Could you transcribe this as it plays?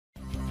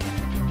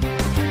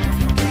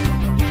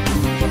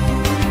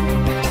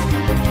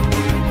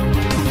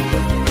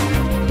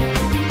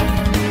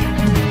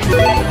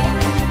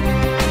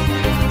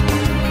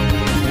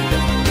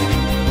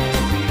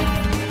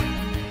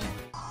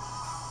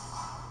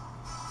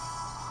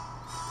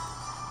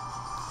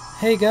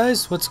Hey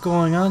guys, what's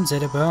going on?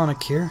 Zeta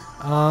Bionic here.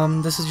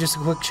 This is just a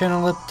quick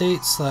channel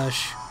update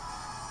slash,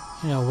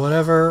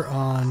 whatever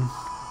on,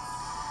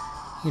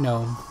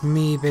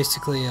 me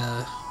basically,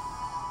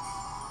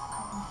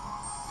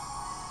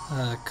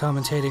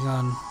 commentating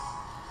on,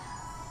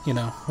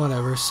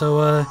 whatever. So,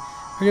 we're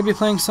gonna be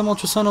playing some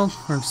Ultra Sun or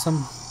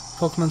some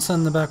Pokemon Sun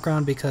in the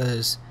background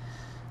because,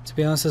 to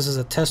be honest, this is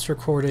a test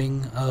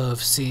recording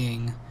of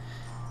seeing,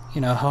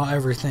 how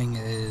everything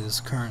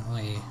is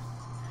currently,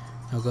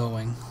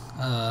 going.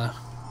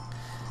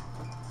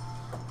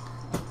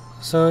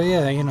 So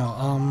yeah,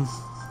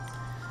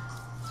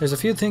 there's a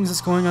few things that's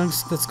going on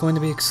that's going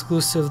to be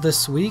exclusive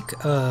this week.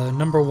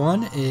 Number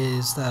one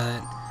is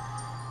that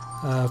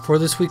for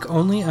this week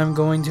only, I'm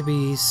going to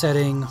be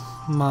setting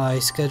my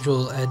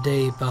schedule a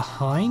day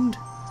behind.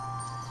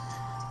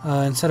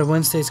 Instead of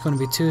Wednesday, it's going to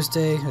be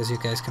Tuesday, as you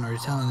guys can already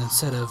tell, and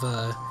instead of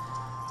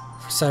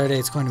for Saturday,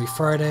 it's going to be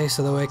Friday,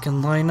 so that way I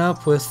can line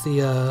up with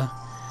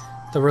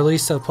the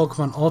release of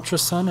Pokemon Ultra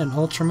Sun and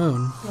Ultra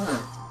Moon.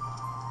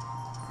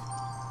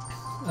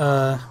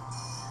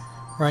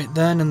 Right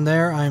then and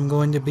there, I'm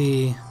going to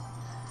be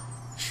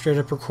straight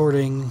up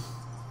recording,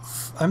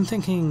 I'm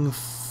thinking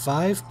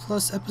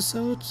 5+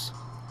 episodes?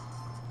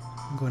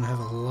 I'm going to have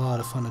a lot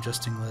of fun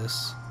adjusting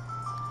this.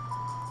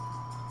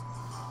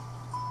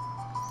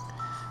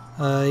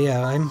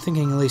 Yeah, I'm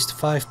thinking at least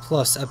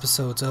 5+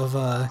 episodes of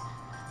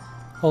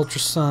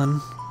Ultra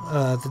Sun,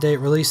 the day it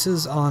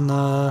releases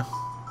on,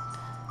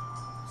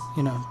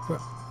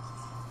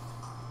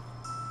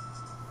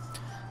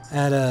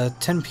 at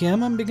 10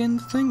 p.m. I'm beginning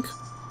to think,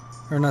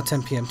 or not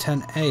 10 p.m.,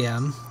 10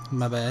 a.m.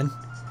 My bad.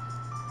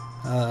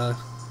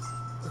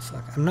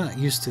 Fuck, I'm not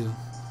used to.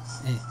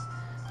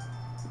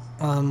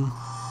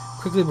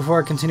 Quickly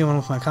before I continue on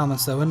with my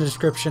comments, though, in the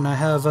description I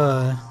have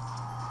a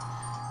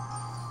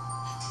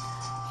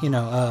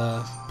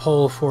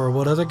poll for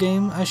what other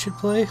game I should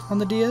play on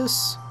the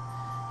DS.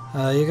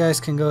 You guys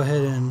can go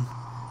ahead and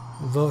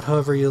vote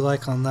however you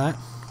like on that.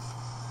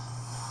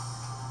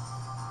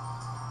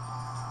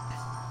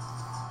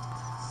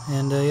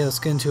 And yeah, let's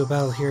get into a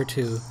battle here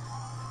to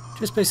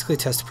just basically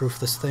test-proof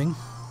this thing.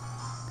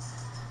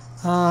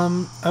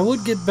 I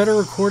would get better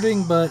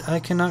recording, but I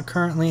cannot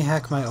currently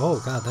hack my... Oh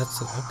god,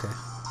 that's... okay.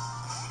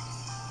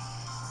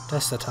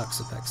 That's the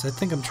Toxapex. I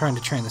think I'm trying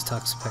to train this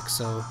Toxapex,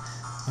 so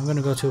I'm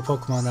gonna go to a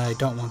Pokemon that I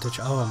don't want to...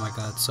 Oh my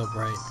god, it's so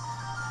bright.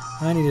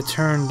 I need to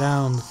turn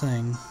down the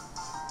thing.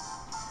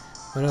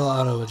 But it'll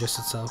auto-adjust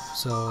itself,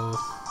 so...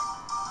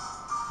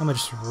 I'm gonna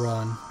just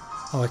run.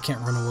 Oh, I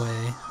can't run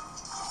away.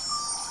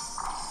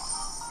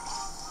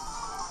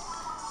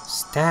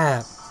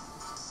 Stop.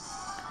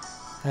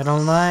 I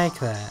don't like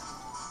that.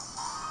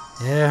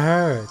 It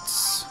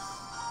hurts.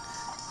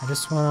 I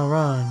just want to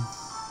run.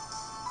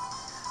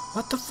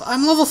 What the f-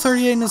 I'm level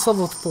 38 and it's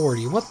level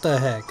 40. What the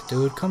heck,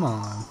 dude? Come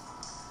on.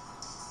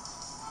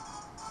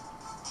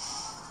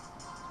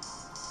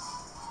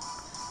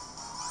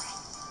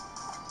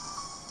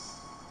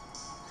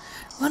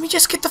 Let me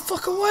just get the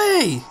fuck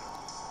away!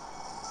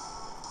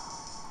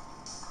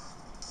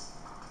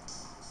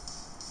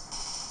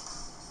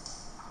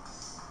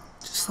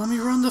 Just let me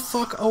run the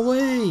fuck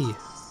away!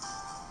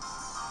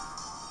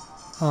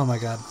 Oh my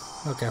god.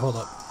 Okay, hold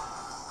up.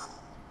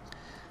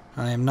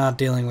 I am not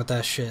dealing with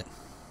that shit.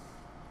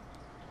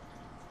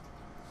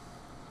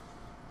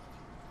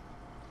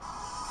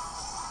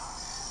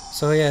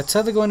 So yeah, it's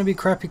either going to be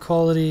crappy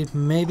quality,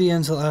 maybe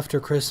until after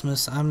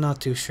Christmas, I'm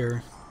not too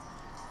sure.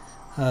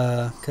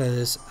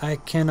 Because I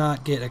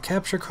cannot get a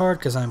capture card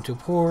because I'm too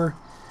poor.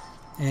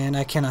 And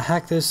I cannot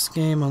hack this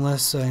game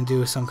unless I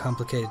do some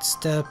complicated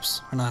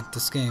steps. Or not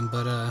this game,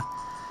 but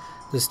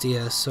this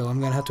DS. So I'm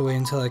going to have to wait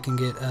until I can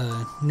get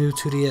a new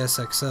 2DS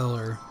XL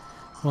or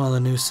one of the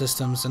new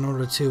systems in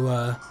order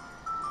to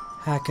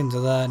hack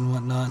into that and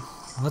whatnot.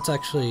 Let's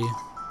actually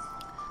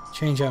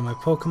change out my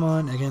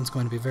Pokemon. Again, it's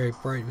going to be very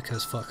bright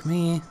because fuck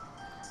me.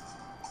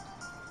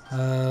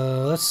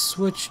 Let's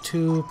switch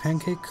to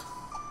Pancake.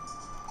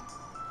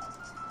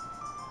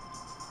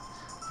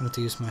 I'm going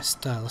to use my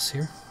stylus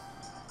here.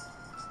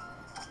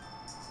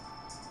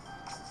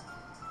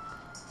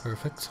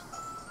 Perfect.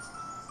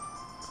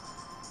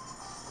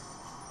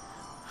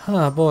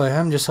 Oh boy,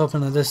 I'm just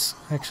hoping that this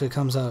actually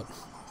comes out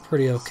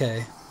pretty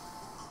okay.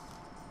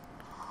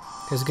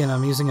 Because again,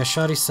 I'm using a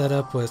shoddy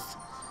setup with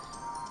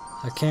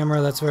a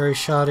camera that's very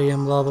shoddy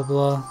and blah blah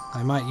blah.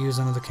 I might use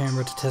another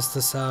camera to test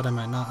this out, I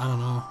might not, I don't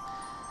know.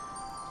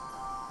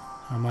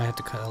 I might have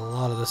to cut a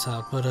lot of this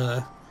out, but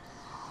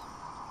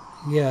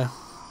yeah.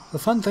 The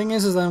fun thing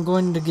is that I'm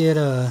going to get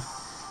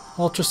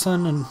Ultra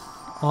Sun and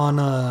on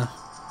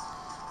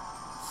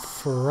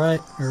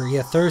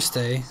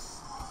Thursday,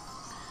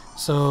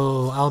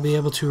 so I'll be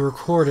able to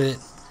record it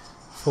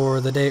for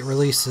the day it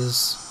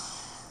releases,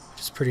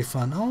 which is pretty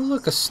fun. Oh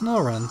look, a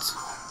Snorunt.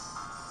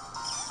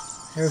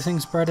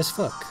 Everything's bright as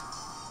fuck.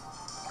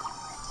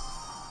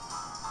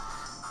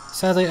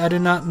 Sadly, I do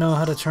not know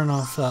how to turn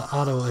off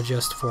auto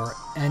adjust for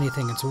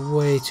anything. It's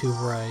way too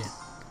bright.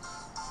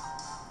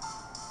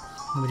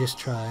 Let me just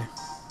try.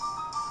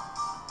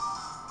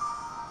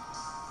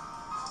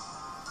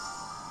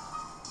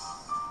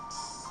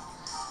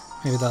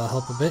 Maybe that'll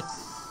help a bit.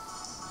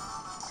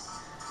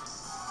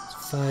 Let's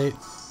fight.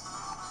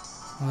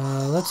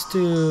 Let's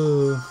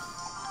do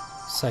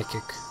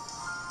psychic.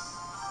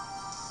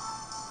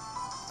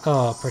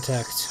 Oh,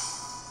 protect.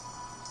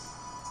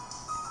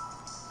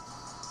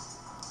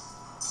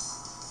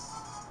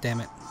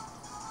 Damn it.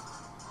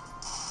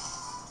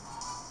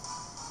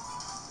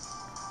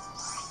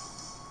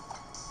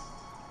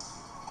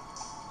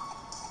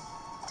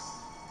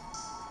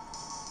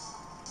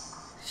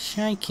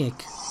 Psychic.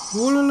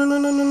 The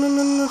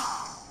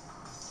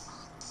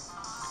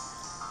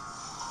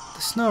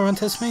snow run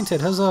has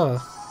fainted.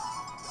 Huzzah!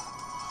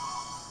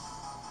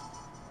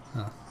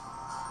 Oh.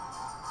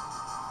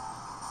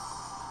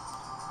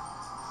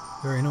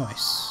 Very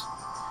nice.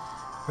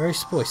 Very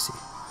spicy.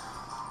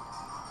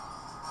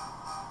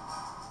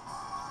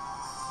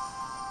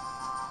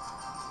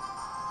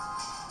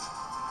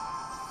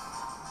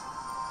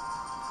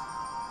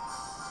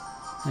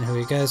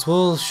 Anyway, guys,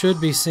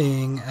 should be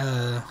seeing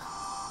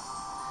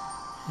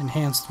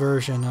enhanced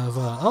version of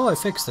oh, I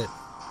fixed it.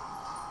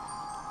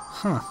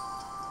 Huh.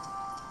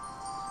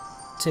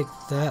 Take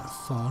that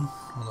phone.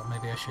 Hold on,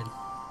 maybe I should.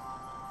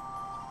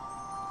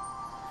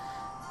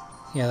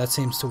 Yeah, that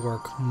seems to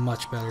work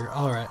much better.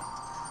 Alright.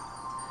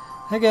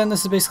 Again,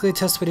 this is basically a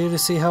test video to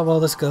see how well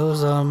this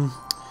goes.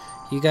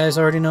 You guys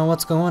already know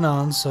what's going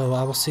on, so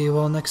I will see you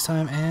all next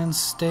time, and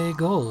stay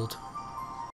gold.